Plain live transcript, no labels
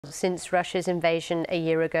Since Russia's invasion a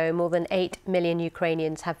year ago, more than 8 million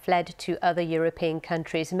Ukrainians have fled to other European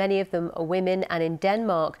countries. Many of them are women, and in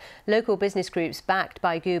Denmark, local business groups backed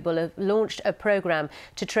by Google have launched a programme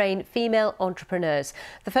to train female entrepreneurs.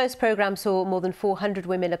 The first programme saw more than 400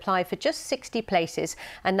 women apply for just 60 places,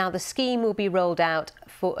 and now the scheme will be rolled out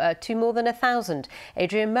to more than 1,000.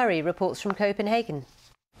 Adrian Murray reports from Copenhagen.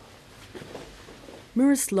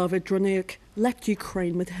 Miroslava Droniuk left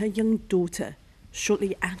Ukraine with her young daughter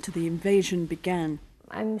shortly after the invasion began.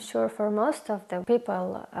 I'm sure for most of the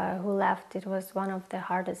people who left, it was one of the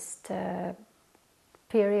hardest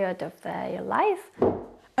period of their life.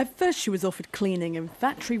 At first she was offered cleaning and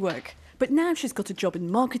factory work, but now she's got a job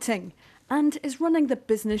in marketing and is running the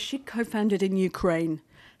business she co-founded in Ukraine,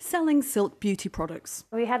 selling silk beauty products.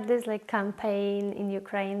 We had this campaign in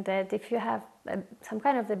Ukraine that if you have some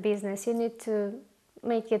kind of the business, you need to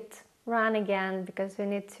make it run again, because we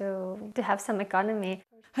need to have some economy.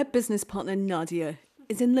 Her business partner Nadia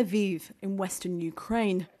is in Lviv in western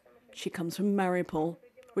Ukraine. She comes from Mariupol,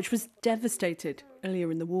 which was devastated earlier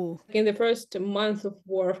in the war. In the first month of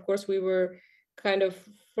war, of course, we were kind of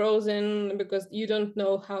frozen because you don't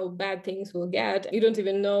know how bad things will get. You don't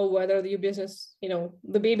even know whether your business,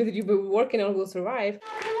 the baby that you've been working on will survive.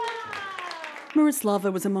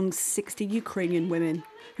 Miroslava was among 60 Ukrainian women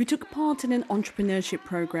who took part in an entrepreneurship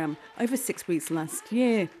programme over 6 weeks last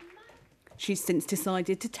year. She's since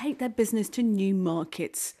decided to take their business to new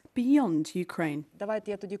markets beyond Ukraine.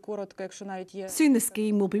 Soon the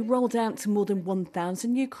scheme will be rolled out to more than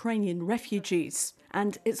 1,000 Ukrainian refugees,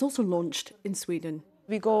 and it's also launched in Sweden.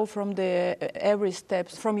 We go from every step,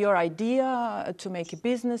 from your idea to make a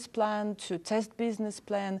business plan, to test business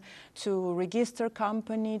plan, to register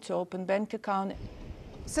company, to open bank account.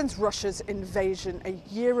 Since Russia's invasion a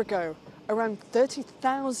year ago, around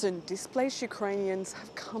 30,000 displaced Ukrainians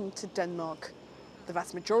have come to Denmark. The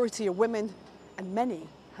vast majority are women, and many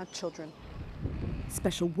have children.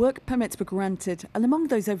 Special work permits were granted, and among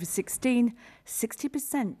those over 16,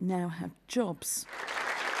 60% now have jobs.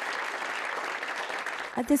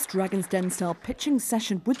 At this Dragon's Den-style pitching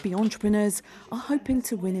session, would-be entrepreneurs are hoping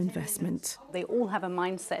to win investment. They all have a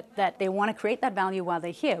mindset that they want to create that value while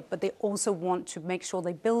they're here, but they also want to make sure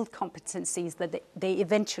they build competencies that they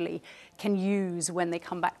eventually can use when they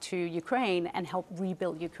come back to Ukraine and help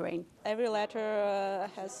rebuild Ukraine. Every letter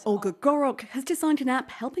has... Olga Gorok has designed an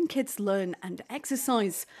app helping kids learn and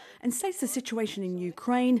exercise, and says the situation in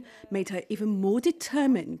Ukraine made her even more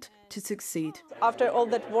determined to succeed. After all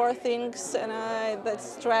that war things and that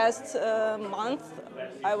stressed month,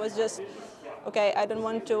 I was just, okay, I don't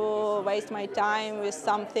want to waste my time with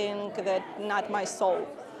something that not my soul.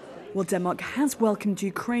 While Denmark has welcomed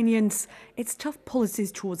Ukrainians, its tough policies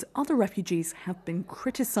towards other refugees have been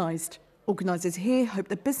criticised. Organisers here hope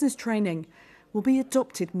the business training will be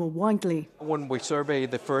adopted more widely. When we surveyed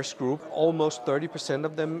the first group, almost 30%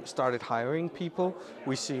 of them started hiring people.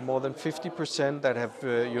 We see more than 50% that have,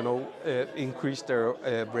 increased their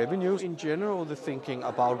revenues. In general, the thinking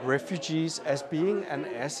about refugees as being an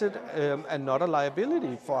asset and not a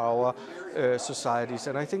liability for our societies.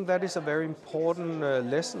 And I think that is a very important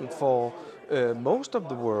lesson for most of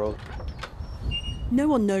the world. No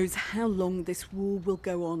one knows how long this war will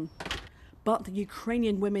go on, but the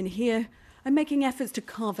Ukrainian women here are making efforts to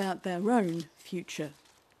carve out their own future.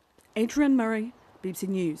 Adrian Murray, BBC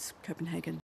News, Copenhagen.